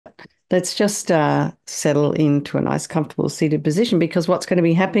Let's just settle into a nice, comfortable seated position because what's going to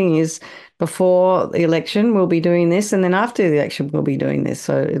be happening is before the election, we'll be doing this, and then after the election, we'll be doing this.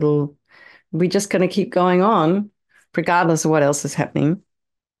 So we're just going to keep going on, regardless of what else is happening.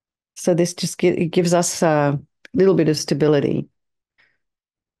 So this just it gives us a little bit of stability.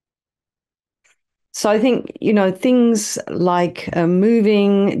 So I think, things like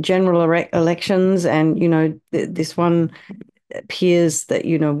moving general elections and, this one appears that,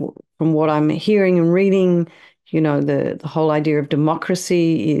 from what I'm hearing and reading, the whole idea of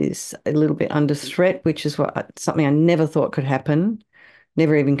democracy is a little bit under threat, which is something I never thought could happen,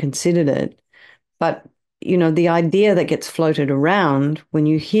 never even considered it. But, the idea that gets floated around when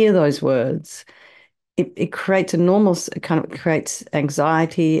you hear those words, it creates it kind of creates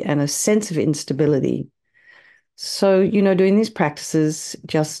anxiety and a sense of instability. So, doing these practices,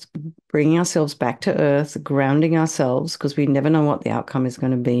 just bringing ourselves back to earth, grounding ourselves, because we never know what the outcome is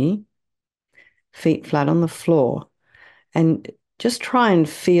going to be, feet flat on the floor, and just try and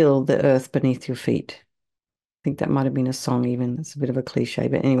feel the earth beneath your feet. I think that might have been a song even. It's a bit of a cliche,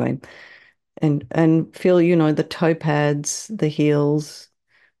 but anyway. And feel, the toe pads, the heels,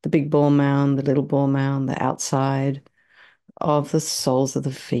 the big ball mound, the little ball mound, the outside of the soles of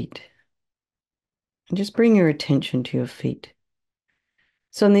the feet. And just bring your attention to your feet.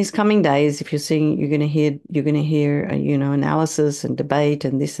 So in these coming days, if you're seeing, you're going to hear, analysis and debate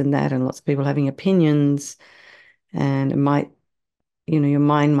and this and that, and lots of people having opinions, and it might, your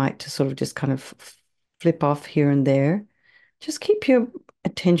mind might just sort of just kind of flip off here and there. Just keep your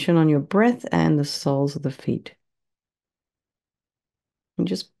attention on your breath and the soles of the feet, and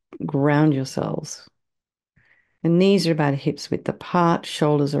just ground yourselves. And knees are about hips width apart,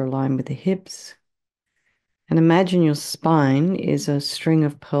 shoulders are aligned with the hips. And imagine your spine is a string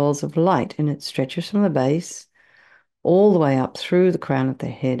of pearls of light, and it stretches from the base all the way up through the crown of the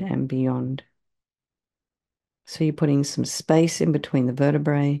head and beyond. So you're putting some space in between the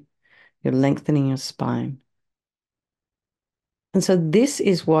vertebrae, you're lengthening your spine. And so this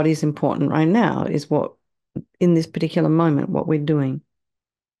is what is important right now, is what, in this particular moment, what we're doing.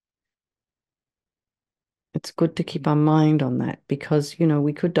 It's good to keep our mind on that because,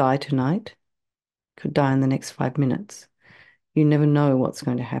 we could die tonight, could die in the next 5 minutes. You never know what's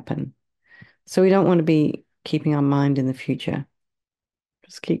going to happen. So we don't want to be keeping our mind in the future.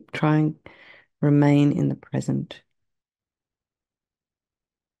 Just keep trying, remain in the present.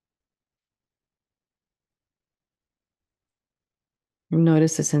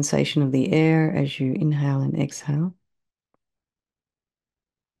 Notice the sensation of the air as you inhale and exhale.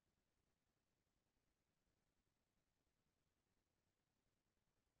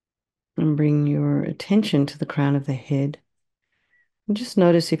 And bring your attention to the crown of the head. And just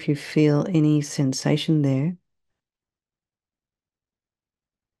notice if you feel any sensation there.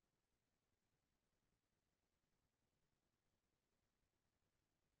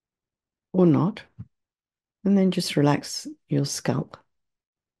 Or not. And then just relax your scalp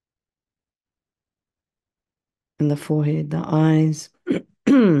and the forehead, the eyes,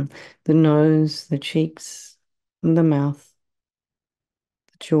 the nose, the cheeks, and the mouth,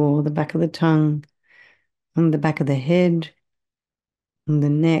 the jaw, the back of the tongue, and the back of the head, and the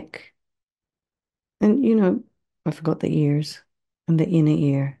neck. And, I forgot the ears and the inner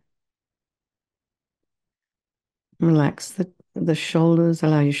ear. Relax the shoulders,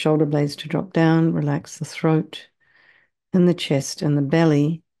 allow your shoulder blades to drop down, relax the throat and the chest and the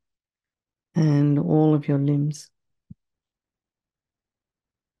belly and all of your limbs.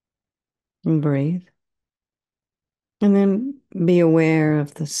 And breathe. And then be aware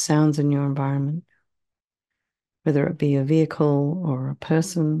of the sounds in your environment, whether it be a vehicle or a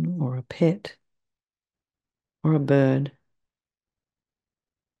person or a pet or a bird.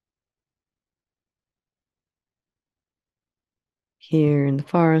 Here in the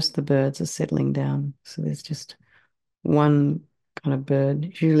forest, the birds are settling down. So there's just one kind of bird.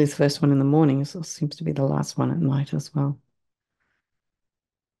 Usually the first one in the morning, so it seems to be the last one at night as well.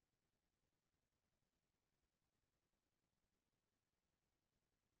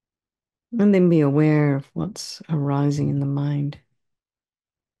 And then be aware of what's arising in the mind.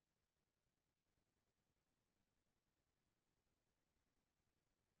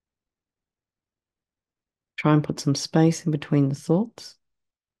 Try and put some space in between the thoughts.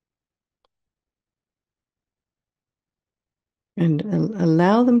 And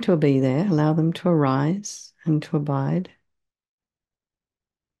allow them to be there, allow them to arise and to abide.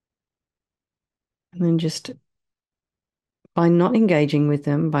 And then just by not engaging with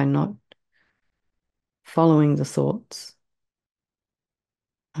them, by not following the thoughts,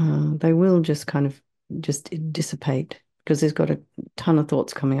 they will just kind of just dissipate because there's got a ton of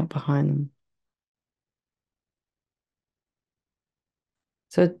thoughts coming up behind them.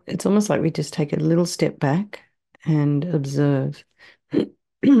 So it's almost like we just take a little step back and observe.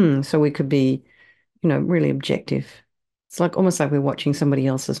 So we could be, really objective. It's like almost like we're watching somebody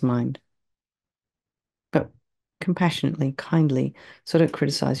else's mind, but compassionately, kindly. So don't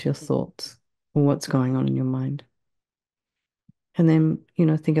criticize your thoughts or what's going on in your mind. And then,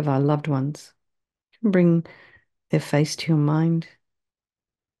 think of our loved ones. Bring their face to your mind.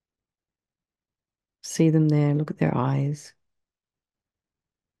 See them there, look at their eyes.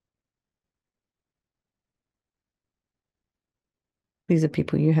 These are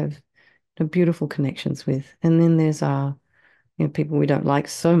people you have beautiful connections with. And then there's our, people we don't like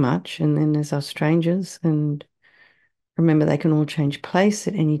so much. And then there's our strangers. And remember, they can all change place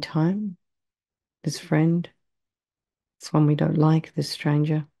at any time. This friend, this one we don't like, this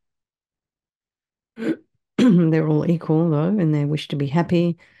stranger. They're all equal, though, in their wish to be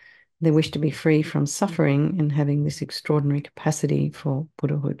happy, their wish to be free from suffering, and having this extraordinary capacity for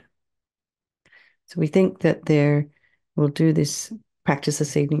Buddhahood. So we think that we'll do this practice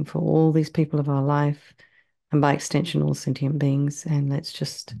this evening for all these people of our life, and by extension, all sentient beings. And let's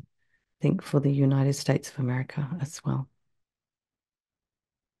just think for the United States of America as well,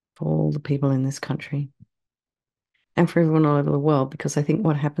 for all the people in this country, and for everyone all over the world, because I think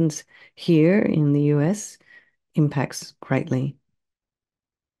what happens here in the US impacts greatly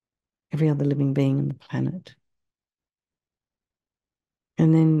every other living being on the planet.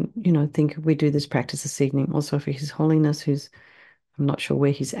 And then, think if we do this practice this evening also for His Holiness, who's, I'm not sure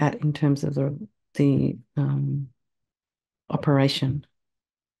where he's at in terms of the operation,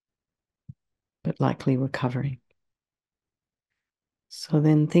 but likely recovering. So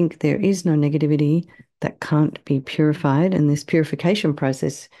then think there is no negativity that can't be purified. And this purification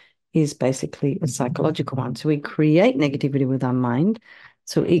process is basically a psychological one. So we create negativity with our mind.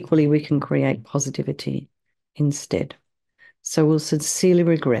 So equally, we can create positivity instead. So we'll sincerely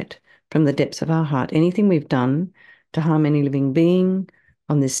regret from the depths of our heart anything we've done to harm any living being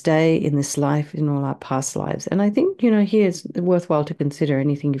on this day, in this life, in all our past lives. And I think, here it's worthwhile to consider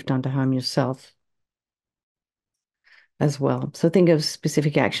anything you've done to harm yourself as well. So think of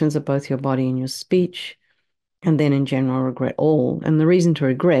specific actions of both your body and your speech, and then in general, regret all. And the reason to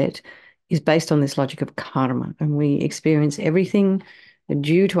regret is based on this logic of karma. And we experience everything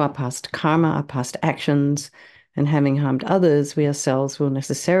due to our past karma, our past actions, and having harmed others, we ourselves will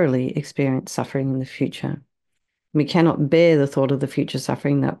necessarily experience suffering in the future. We cannot bear the thought of the future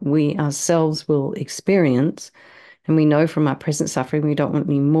suffering that we ourselves will experience. And we know from our present suffering we don't want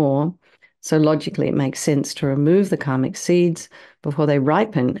any more. So logically, it makes sense to remove the karmic seeds before they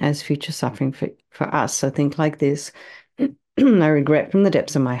ripen as future suffering for us. So think like this. I regret from the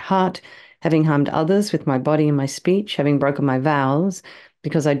depths of my heart having harmed others with my body and my speech, having broken my vows,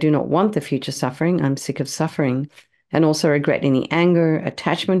 because I do not want the future suffering. I'm sick of suffering. And also regret any anger,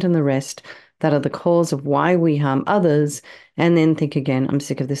 attachment, and the rest that are the cause of why we harm others. And then think again, I'm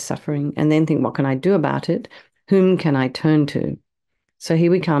sick of this suffering. And then think, what can I do about it? Whom can I turn to? So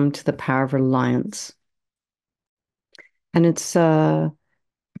here we come to the power of reliance. And it's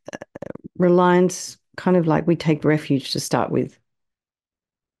reliance, kind of like we take refuge to start with.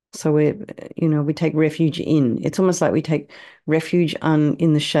 So we take refuge in. It's almost like we take refuge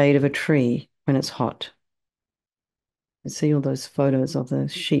in the shade of a tree when it's hot. You see all those photos of the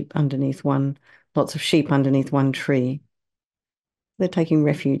sheep underneath lots of sheep underneath one tree. They're taking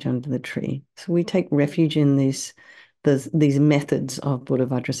refuge under the tree. So we take refuge in these methods of Buddha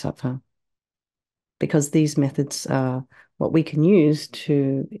Vajrasattva, because these methods are what we can use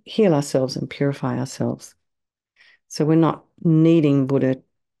to heal ourselves and purify ourselves. So we're not needing Buddha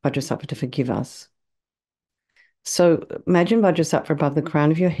Vajrasattva to forgive us. So imagine Vajrasattva above the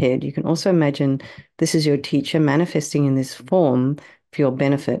crown of your head. You can also imagine this is your teacher manifesting in this form for your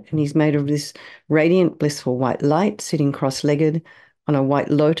benefit. And he's made of this radiant, blissful white light, sitting cross-legged on a white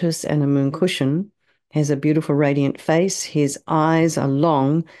lotus and a moon cushion. He has a beautiful, radiant face. His eyes are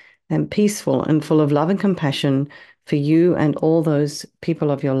long and peaceful and full of love and compassion for you and all those people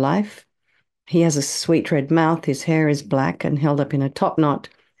of your life. He has a sweet red mouth. His hair is black and held up in a top knot.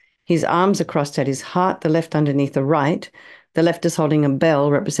 His arms are crossed at his heart, the left underneath the right. The left is holding a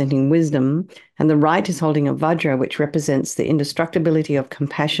bell representing wisdom, and the right is holding a vajra, which represents the indestructibility of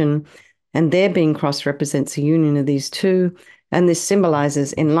compassion. And their being crossed represents the union of these two. And this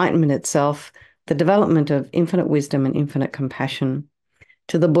symbolizes enlightenment itself, the development of infinite wisdom and infinite compassion.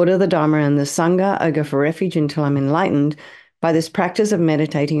 To the Buddha, the Dharma, and the Sangha, I go for refuge until I'm enlightened. By this practice of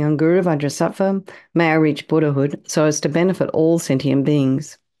meditating on Guru Vajrasattva, may I reach Buddhahood so as to benefit all sentient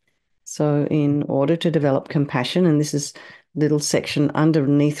beings. So in order to develop compassion, and this is little section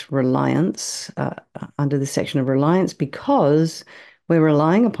underneath reliance, under the section of reliance, because we're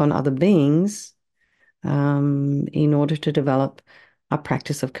relying upon other beings in order to develop a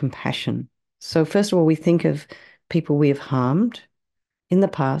practice of compassion. So first of all, we think of people we have harmed in the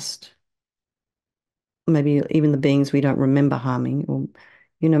past, maybe even the beings we don't remember harming, or,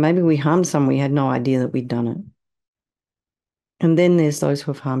 maybe we harmed someone, we had no idea that we'd done it. And then there's those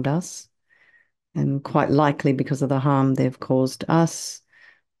who have harmed us, and quite likely because of the harm they've caused us,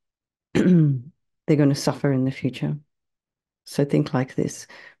 they're going to suffer in the future. So think like this.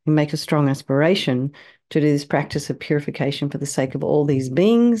 We make a strong aspiration to do this practice of purification for the sake of all these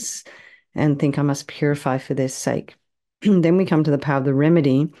beings, and think I must purify for their sake. Then we come to the power of the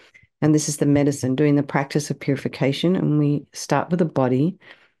remedy, and this is the medicine, doing the practice of purification. And we start with the body,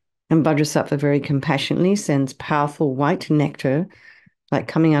 and Vajrasattva very compassionately sends powerful white nectar, like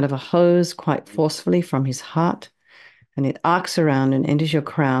coming out of a hose, quite forcefully from his heart, and it arcs around and enters your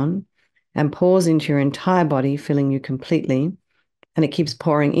crown and pours into your entire body, filling you completely. And it keeps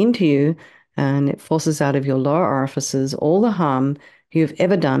pouring into you, and it forces out of your lower orifices all the harm you've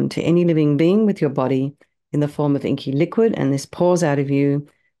ever done to any living being with your body in the form of inky liquid. And this pours out of you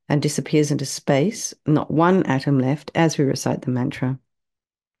and disappears into space, not one atom left, as we recite the mantra.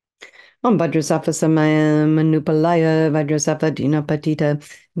 Om Vajrasattva Samaya Manupalaya Vajrasattva Dinapatita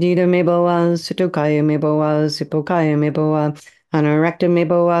Dida Meboa Sutukaya Meboa Sipokaya Meboa Anarakta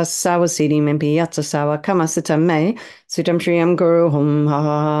Meboa Sawasidi Mempi Yatsa Sawa Kamasita Me Sutam Shriyam Guru Hum Ha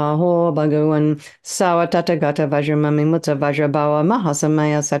Ha Ho Bhagavan Sawa Tatagata Vajramami Mutta Vajrabawa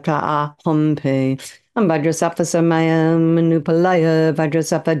Mahasamaya Satra Ah Hum Pe Vajrasattva Samaya Manupalaya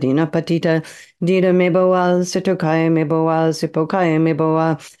Vajrasattva Dinapatita Dida Meboa Sutukaya Meboa Sipokaya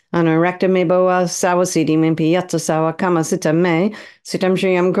Meboa Anarakta Meboa Sawasidi Mempi Yatsa Sawa Kamasita Me Sitam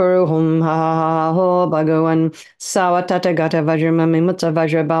Shriyam Guru Hum Ha Ha Ho Bhagavan Sawa Tatagata Vajramami Mutta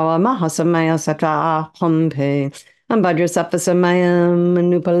Vajrabawa Mahasamaya Satra Hum Pe Vajrasattva Samaya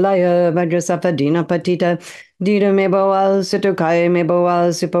Manupalaya Vajrasattva Dinapatita Dida Meboa Sutukaya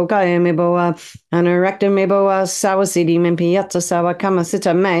Meboa Sipokaya Meboa Anarakta Meboa Sawasidi Mempi Yatsa Sawa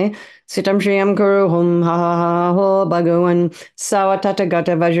Kamasita Me Sitam Shriyam Guru Hum Ha Ha Ho Bhagavan Sawa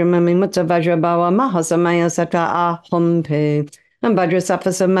Tatagata Vajramami Mutta Vajrabawa Mahasamaya Satra Hum Pe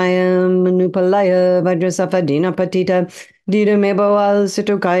Vajrasattva Samaya Manupalaya Vajrasattva Dinapatita Dida Meboa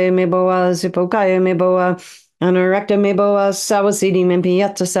Sutukaya Meboa Sipokaya Meboa Anarakta Meboa Sawasidi Mempi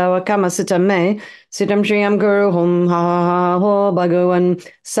Yatsa Sawa Kamasita Me Sitam Shriyam Guru Hum Ha Ha Ho Bhagavan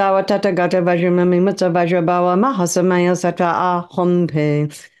Sawa Tatagata Vajramami Mutta Vajrabawa Mahasamaya Satra Hum Pe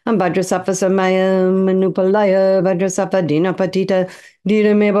Vajrasattva Samaya Manupalaya Vajrasattva Dinapatita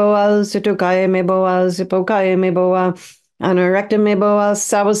Dida Meboa Sutukaya Meboa Sipokaya Meboa Anarakta Meboa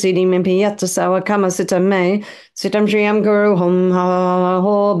Sawasidi Mempi Yatsa Sawa Kamasita Me Sitam Shriyam Guru Hum Ha Ha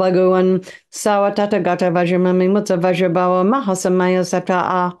Ho Bhagavan Sawa Tatagata Vajramami Mutta Vajrabawa Mahasamaya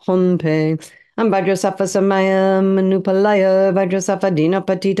Satra Hum Pe Vajrasattva Samaya Manupalaya Vajrasattva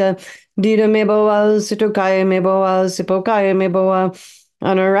Dinapatita Dida Meboa Sutukaya Meboa Sipokaya Meboa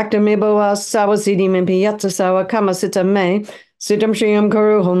Anarakta Meboa Sawasidi Mempi Yatsa Sawa Kamasita Me Sitam Shriyam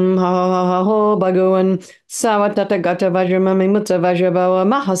Guru Hum Ha Ha Ho Bhagavan Sawa Tatagata Vajramami Mutta Vajrabawa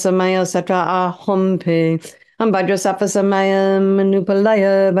Mahasamaya Satra Hum Pe Vajrasattva Samaya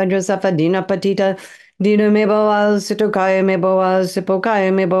Manupalaya Vajrasattva Dinapatita Dida Meboa Sutukaya Meboa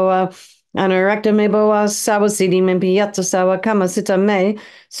Sipokaya Meboa Anarakta Meboa Sawasidi Mempi Yatsa Sawa Kamasita Me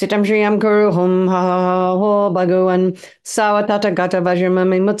Sitam Shriyam Guru Hum Ha Ha Ho Bhagavan Sawa Tatagata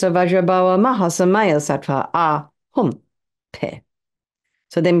Vajramami Mutta Vajrabawa Mahasamaya Satra Hum Pe.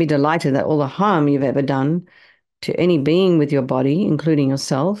 So then be delighted that all the harm you've ever done to any being with your body, including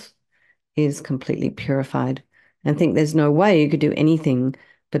yourself, is completely purified. And think there's no way you could do anything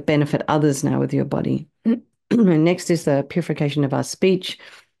but benefit others now with your body. And next is the purification of our speech.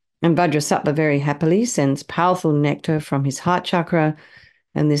 And Vajrasattva very happily sends powerful nectar from his heart chakra,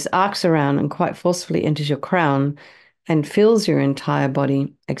 and this arcs around and quite forcefully enters your crown and fills your entire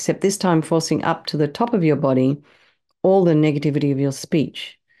body, except this time forcing up to the top of your body all the negativity of your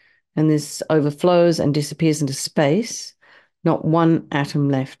speech. And this overflows and disappears into space, not one atom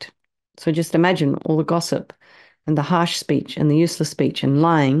left. So just imagine all the gossip and the harsh speech and the useless speech and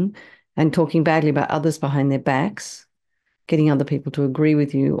lying and talking badly about others behind their backs, getting other people to agree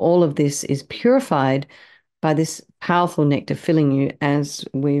with you. All of this is purified by this powerful nectar filling you as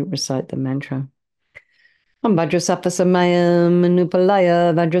we recite the mantra. Vajrasattva Samaya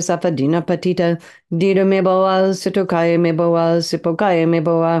Manupalaya Vajrasattva Dinapatita Dida Meboa Sutukaya Meboa Sipokaya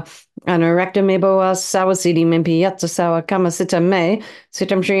Meboa Anarakta me boa sawa sidi mimpi yatsa sawa kama sita me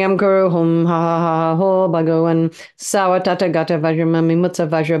sitam shriyam guru hum ha ha ha ho bhagavan sawa tata gata vajramami mutsa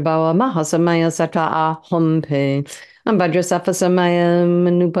vajrabawa mahasamaya sata a hum pe. Vajrasafa samaya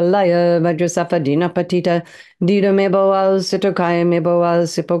manupalaya vajrasafa dina patita dida me boa sitokaya me boa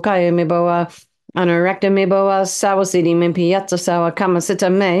sipokaya me boa Anarakta me boa sawa sidi mimpi yatsa sawa kama sita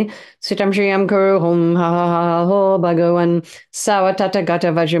me sitam shriyam guru hum ha ha ha ho bhagavan Sawa tata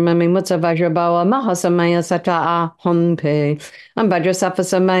gata vajramami mutsa vajrabawa mahasamaya sata a humpe. Vajrasafa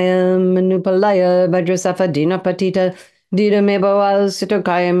samaya manupalaya vajrasafa dina patita dida meboa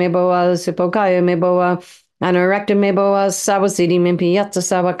sitokaya meboa sipokaya meboa Anarakta meboa sawa sidi mimpi yatsa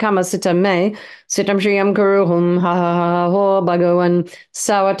sawa kama sita me sitam shriyam kuruhum ha ha ha ho bhagavan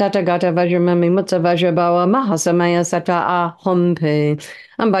sawa tata gata vajramami mutsa vajrabawa mahasamaya sata a humpe.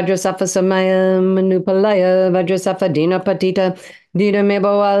 Vajrasafa samaya manupalaya vajrasafa dina patita dida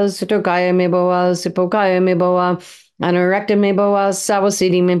meboa sitokaya meboa sipokaya meboa Anarakta meboa sawa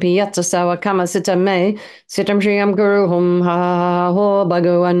sidi mimpi yatsa sawa kama sita me sitam shriyam kuruhum ha ha ha ho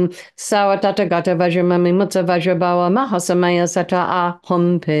bhagavan sawa tata gata vajramami mutsa vajrabawa mahasamaya sata a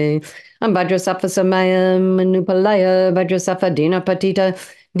humpe. Vajrasafa samaya manupalaya vajrasafa dina patita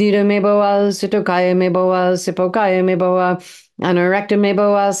dida meboa sitokaya meboa sipokaya meboa Anarakta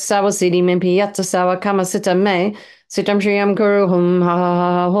meboa sawa sidi mimpi yatsa sawa kama sita me sitam shriyam kuruhum ha ha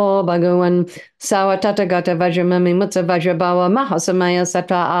ha ho bhagavan sawa tata gata vajramami mutsa vajrabawa mahasamaya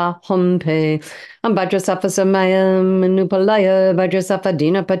sata a humpe. Vajrasafa samaya manupalaya vajrasafa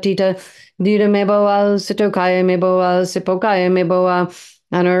dina patita dida meboa sitokaya meboa sipokaya meboa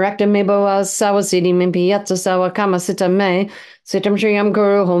Anarakta meboa sawa sidi mimpi yatsa sawa kama sita me sitam shriyam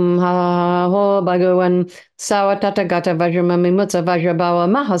kuruhum ha ha ha ho bhagavan sawa tata gata vajramami mutsa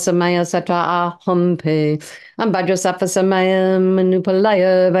vajrabawa mahasamaya sata a humpe. Vajrasafa samaya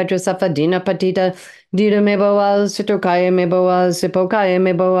manupalaya vajrasafa dina patita dida meboa sitokaya meboa sipokaya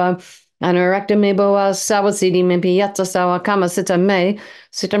meboa Anarakta meboa sawa sidi mimpi yatsa sawa kama sita me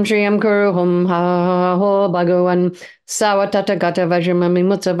sitam shriyam kuruhum ha ha ha ho bhagavan sawa tata gata vajramami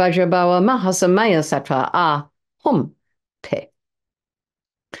mutsa vajrabawa mahasamaya sata a hum pe.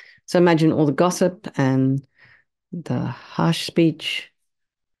 So imagine all the gossip and the harsh speech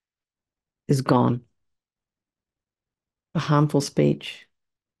is gone. The harmful speech,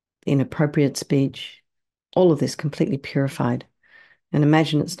 the inappropriate speech, all of this completely purified. And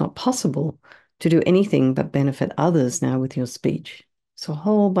imagine it's not possible to do anything but benefit others now with your speech. So a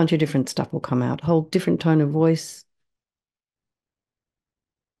whole bunch of different stuff will come out, a whole different tone of voice.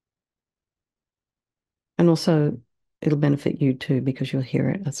 And also it'll benefit you too because you'll hear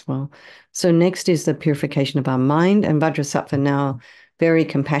it as well. So next is the purification of our mind. And Vajrasattva now very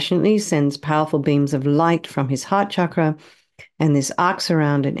compassionately sends powerful beams of light from his heart chakra, and this arcs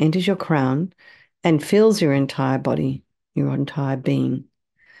around and enters your crown and fills your entire body, your entire being.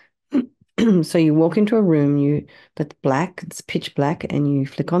 So you walk into a room that's black, it's pitch black, and you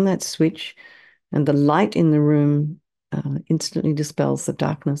flick on that switch, and the light in the room instantly dispels the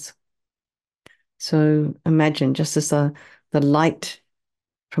darkness. So imagine just as the light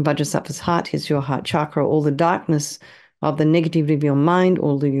from Vajrasattva's heart hits your heart chakra, all the darkness of the negativity of your mind,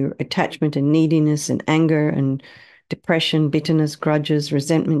 all the attachment and neediness and anger and depression, bitterness, grudges,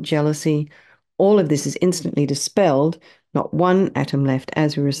 resentment, jealousy, all of this is instantly dispelled, not one atom left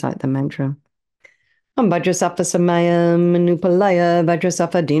as we recite the mantra. Vajrasattva samaya manupalaya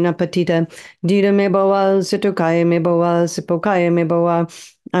vajrasattva dina patita dida meboa situkaya meboa sipokaya meboa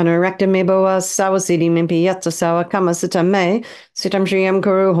Anarakta meboa sawa sidi mimpi yatsa sawa kama sita me sitam shriyam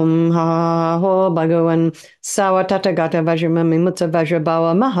kuruhum ha ha ho bhagavan sawa tata gata vajramami mutsa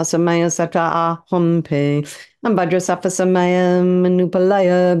vajrabawa mahasamaya sata a humpe. Vajrasattva samaya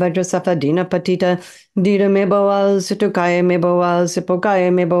manupalaya vajrasattva dina patita dida meboa situkaya meboa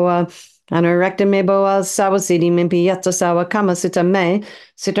sipokaya meboa Anarakta meboa sawa sidi mimpi yatsa sawa kama sita me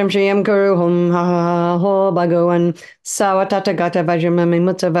sitam shriyam kuruhum ha ha ha ho bhagavan sawa tata gata vajramami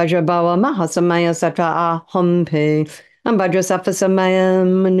mutsa vajrabawa mahasamaya sata a humpe. Vajrasattva samaya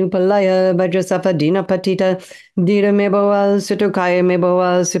manupalaya vajrasattva dina patita dida meboa situkaya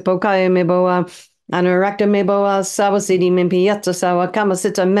meboa sipokaya meboa Anarakta meboa sawa sidi mimpi yatsa sawa kama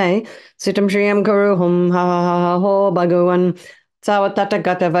sita me sitam shriyam kuruhum ha ha ha ho bhagavan Sawa tata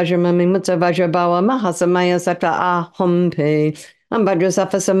gata vajramami mutsa vajrabawa mahasamaya sata a humpe.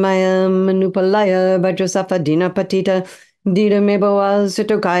 Vajrasattva samaya manupalaya vajrasattva dina patita dida meboa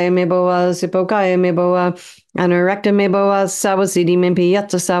situkaya meboa sipokaya meboa Anarakta meboa sawa sidi mimpi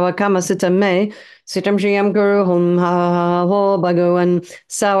yatsa sawa kama sita me sitam shriyam kuruhum ha ha ha ho bhagavan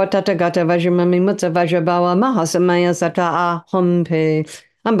sawa tata gata vajramami mutsa vajrabawa mahasamaya sata a humpe.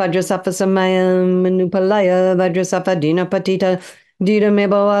 Vajrasattva Samayam Manupalaya Vajrasattva Dina Patita Dita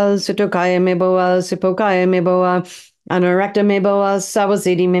Meboa Sutokaya Meboa Sipokaya Meboa Anurakta Meboa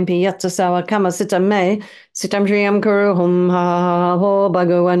Sawasidi Mimpi Yatsa Sawa Kama Sita Me Sitam Shriyam Kuru Hum Ha Ho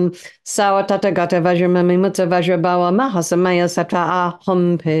Bhagawan Sawa Tata Gata Vajramami Mutta Vajrabawa Mahasamaya Sata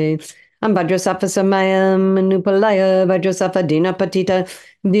Ahum Pe Vajrasattva Samayam Manupalaya Vajrasattva Dina Patita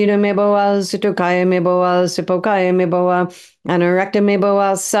Dita Meboa Sutokaya Meboa Sipokaya Meboa Anurakta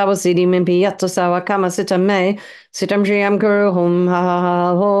Meboa Sawasidi Mimpi Yatsa Sawa Kama Sita Me Sitam Shriyam Kuru Hum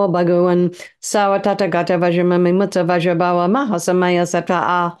Ha Ho Bhagawan Sawa Tata Gata Vajramami Mutta Vajrabawa Mahasamaya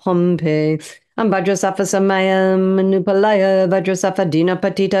Sata Ahum Pe Vajrasattva Samayam Manupalaya Vajrasattva Dina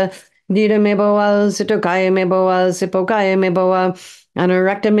Patita Dita Meboa Sitokaya Meboa Sipokaya Meboa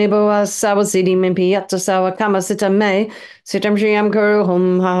Anurakta Meboa Sawasidi Mimpi Yatsa Sawa Kama Sita Me Sitam Shriyam Kuru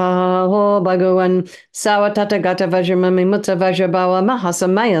Hum Ha Ho Bhagawan Sawa Tata Gata Vajramami Mutta Vajrabawa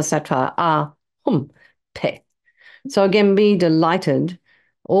Mahasamaya Sata Ahum Pe. So again, be delighted.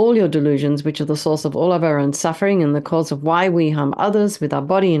 All your delusions, which are the source of all of our own suffering and the cause of why we harm others with our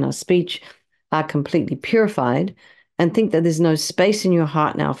body and our speech, are completely purified. And think that there's no space in your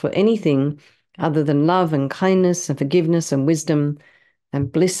heart now for anything other than love and kindness and forgiveness and wisdom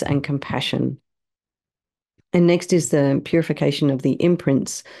and bliss and compassion. And next is the purification of the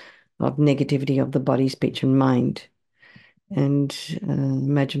imprints of negativity of the body, speech, and mind. And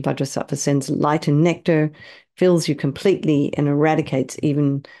imagine Vajrasattva sends light and nectar, fills you completely, and eradicates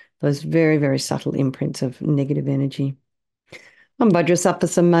even those very, very subtle imprints of negative energy. Vajrasattva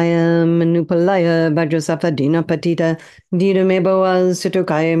Samayam Manupalaya Vajrasattva Dina Patita Dita Meboa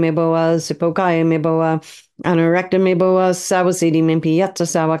Sutokaya Meboa Sipokaya Meboa Anurakta Meboa Sawasidi Mimpi Yatsa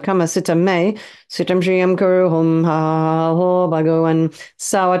Sawa Kama Sita Me Sitam Shriyam Kuru Hum Ha Ho Bhagawan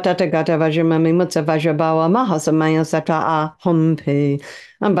Sawa Tata Gata Vajramami Mutta Vajrabawa Mahasamaya Sata Ahum Pe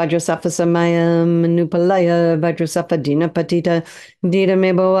Vajrasattva Samayam Manupalaya Vajrasattva Dina Patita Dita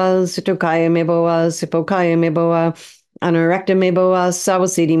Meboa Sutokaya Meboa Sipokaya Meboa Anurakta Meboa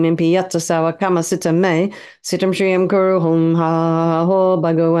Sawasidi Mimpi Yatsa Sawa Kama Sita Me Sitam Shriyam Kuru Hum Ha Ho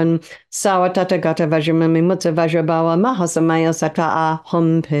Bhagawan Sawa Tata Gata Vajramami Mutta Vajrabawa Mahasamaya Sata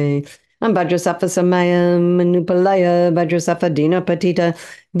Ahum Pe Vajrasattva Samayam Manupalaya Vajrasattva Dina Patita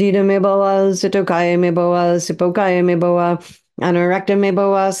Dita Meboa Sutokaya Meboa Sipokaya Meboa Anurakta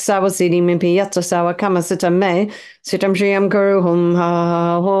Meboa Sawasidi Mimpi Yatsa Sawa Kama Sita Me Sitam Shriyam Kuru Hum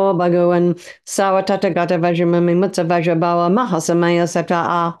Ha Ho Bhagawan Sawa Tata Gata Vajramami Mutta Vajrabawa Mahasamaya Sata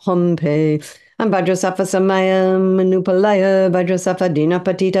Ahum Pe Vajrasattva Samayam Manupalaya Vajrasattva Dina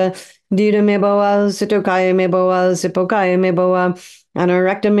Patita Dita Meboa Sitokaya Meboa Sipokaya Meboa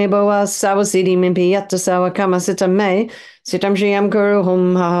Anurakta Meboa Sawasidi Mimpi Yatsa Sawa Kama Sita Me Sitam Shriyam Kuru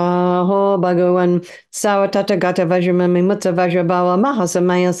Hum Ha Ho Bhagawan Sawa Tata Gata Vajramami Mutta Vajrabawa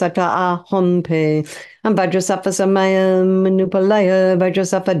Mahasamaya Sata Ahum Pe Vajrasattva Samayam Manupalaya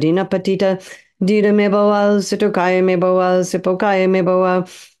Vajrasattva Dina Patita Dita Meboa Sitokaya Meboa Sipokaya Meboa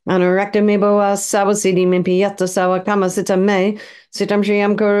Anurakta Meboa Sawasidi Mimpi Yatsa Sawa Kama Sita Me Sitam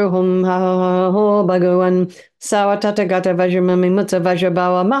Shriyam Kuru Hum Ha Ho Bhagawan Sawa Tata Gata Vajramami Mutta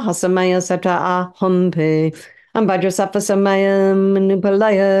Vajrabawa Mahasamaya Sata Ahum Pe Vajrasattva Samayam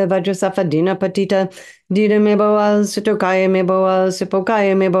Manupalaya Vajrasattva Dina Patita Dita Meboa Sutokaya Meboa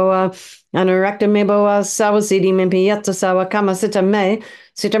Sipokaya Meboa Anurakta Meboa Sawasidi Mimpi Yatsa Sawa Kama Sita Me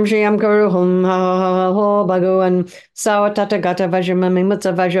Sitam Shriyam Kuru Hum Ha Ho Bhagawan Sawa Tata Gata Vajramami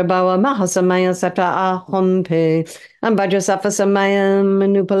Mutta Vajrabawa Mahasamaya Sata Ahum Pe Vajrasattva Samayam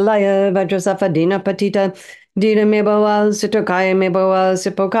Manupalaya Vajrasattva Dina Patita Dita Meboa Sutokaya Meboa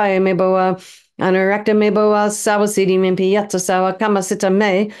Sipokaya Meboa Anurakta Meboa Sawasidi Mimpi Yatsa Sawa Kama Sita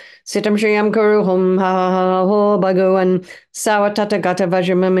Me Sitam Shriyam Kuru Hum Ha Ho Bhagawan Sawa Tata Gata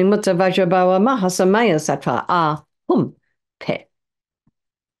Vajramami Mutta Vajrabawa Mahasamaya Sata Ahum Pe.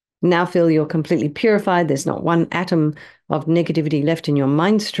 Now feel you're completely purified. There's not one atom of negativity left in your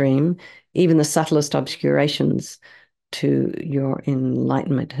mind stream. Even the subtlest obscurations to your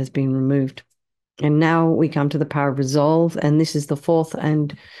enlightenment has been removed. And now we come to the power of resolve. And this is the fourth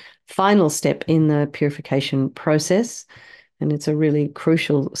and final step in the purification process. And it's a really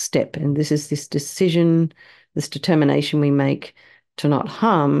crucial step. And this is this decision, this determination we make to not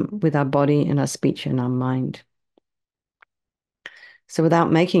harm with our body and our speech and our mind. So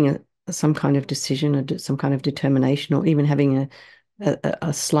without making some kind of decision or some kind of determination or even having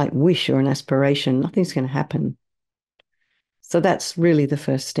a slight wish or an aspiration, nothing's going to happen. So that's really the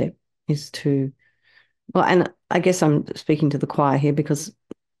first step, is to, well, and I guess I'm speaking to the choir here because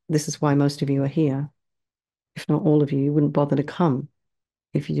this is why most of you are here. If not all of you, you wouldn't bother to come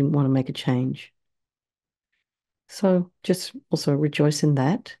if you didn't want to make a change. So just also rejoice in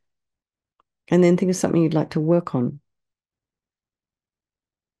that. And then think of something you'd like to work on.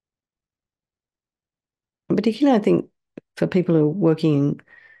 And particularly, I think for people who are working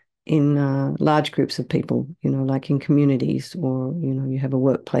in large groups of people, like in communities, or, you have a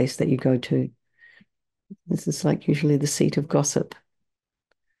workplace that you go to. This is like usually the seat of gossip.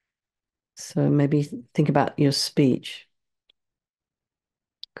 So maybe think about your speech.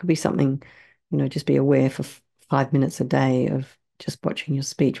 Could be something, just be aware for 5 minutes a day of just watching your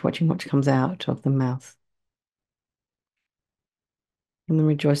speech, watching what comes out of the mouth. And then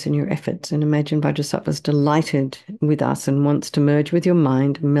rejoice in your efforts and imagine Vajrasattva is delighted with us and wants to merge with your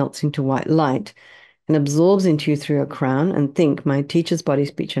mind, melts into white light, and absorbs into you through your crown. And think, my teacher's body,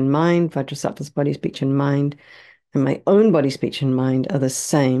 speech, and mind, Vajrasattva's body, speech, and mind, and my own body, speech, and mind are the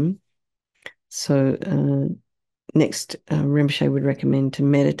same. So next, Rinpoche would recommend to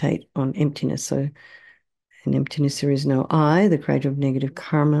meditate on emptiness. So in emptiness, there is no I, the creator of negative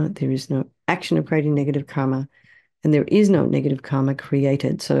karma. There is no action of creating negative karma. And there is no negative karma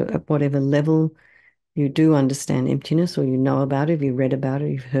created. So at whatever level you do understand emptiness, or you know about it, you read about it,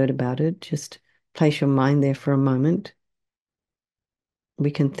 you've heard about it, just place your mind there for a moment.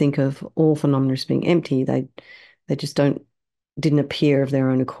 We can think of all phenomena as being empty. They just didn't appear of their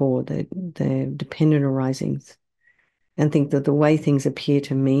own accord. They're dependent arisings. And think that the way things appear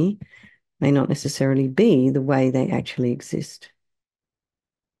to me may not necessarily be the way they actually exist.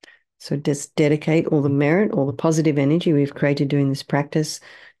 So just dedicate all the merit, all the positive energy we've created doing this practice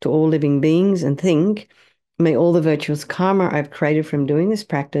to all living beings, and think, may all the virtuous karma I've created from doing this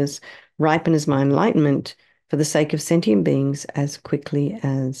practice ripen as my enlightenment for the sake of sentient beings as quickly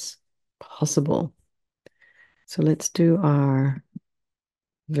as possible. So let's do our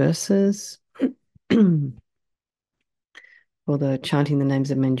verses for the chanting the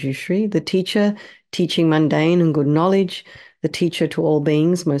names of Manjushri. The teacher, teaching mundane and good knowledge, the teacher to all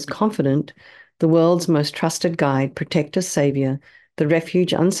beings, most confident, the world's most trusted guide, protector, savior, the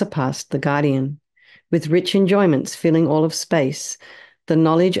refuge unsurpassed, the guardian, with rich enjoyments filling all of space, the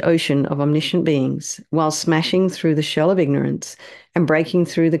knowledge ocean of omniscient beings, while smashing through the shell of ignorance and breaking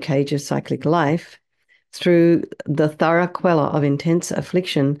through the cage of cyclic life, through the thorough queller of intense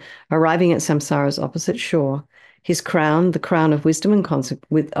affliction, arriving at samsara's opposite shore, his crown, the crown of wisdom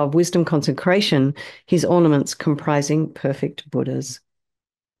and wisdom consecration, his ornaments comprising perfect Buddhas.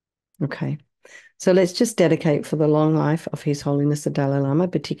 Okay. So let's just dedicate for the long life of His Holiness the Dalai Lama,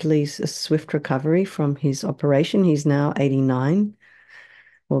 particularly a swift recovery from his operation. He's now 89,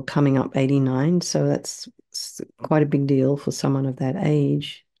 well, coming up 89. So that's quite a big deal for someone of that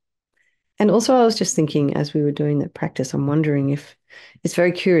age. And also, I was just thinking as we were doing that practice, I'm wondering if it's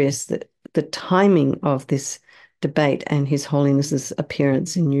very curious that the timing of this debate and His Holiness's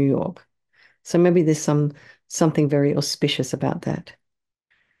appearance in New York. So maybe there's something very auspicious about that.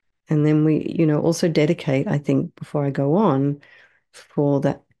 And then we, also dedicate, I think, before I go on, for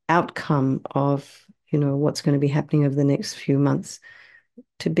the outcome of, what's going to be happening over the next few months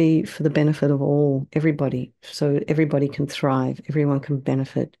to be for the benefit of everybody. So everybody can thrive, everyone can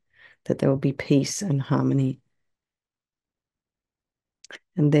benefit, that there will be peace and harmony.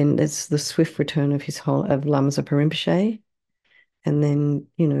 And then it's the swift return of Lama Zopa Rinpoche. And then,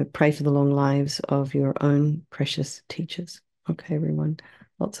 pray for the long lives of your own precious teachers. Okay, everyone.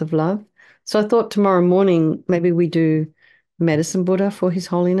 Lots of love. So I thought tomorrow morning, maybe we do Medicine Buddha for His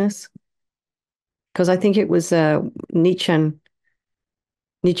Holiness. Because I think it was Nichiren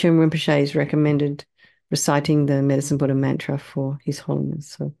Rinpoche's recommended reciting the Medicine Buddha mantra for His Holiness.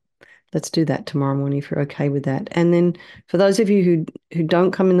 So let's do that tomorrow morning if you're okay with that. And then for those of you who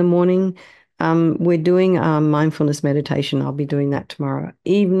don't come in the morning, we're doing mindfulness meditation. I'll be doing that tomorrow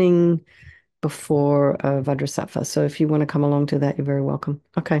evening before Vajrasattva. So if you want to come along to that, you're very welcome.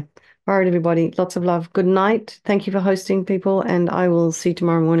 Okay. All right, everybody. Lots of love. Good night. Thank you for hosting, people. And I will see you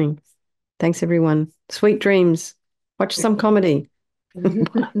tomorrow morning. Thanks, everyone. Sweet dreams. Watch some comedy.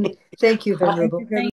 Thank you, Venerable.